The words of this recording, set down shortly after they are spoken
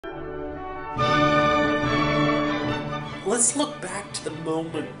Let's look back to the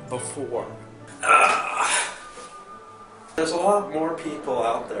moment before. There's a lot more people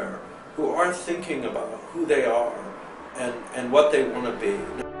out there who are thinking about who they are and what they want to be.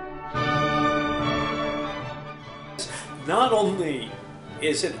 Not only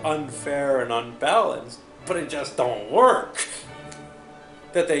is it unfair and unbalanced, but it just don't work.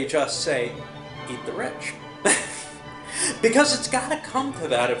 That they just say, eat the rich. Because it's got to come to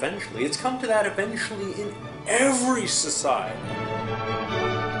that eventually. It's come to that eventually in every society.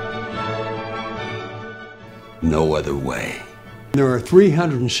 No other way. There are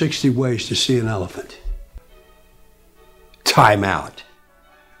 360 ways to see an elephant. Time out.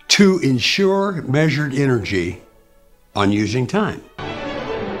 To ensure measured energy on using time.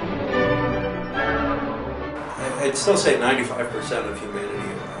 I'd still say 95% of humanity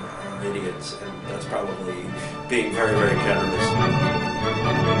are idiots, and that's probably being very, very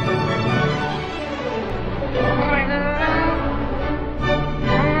generous.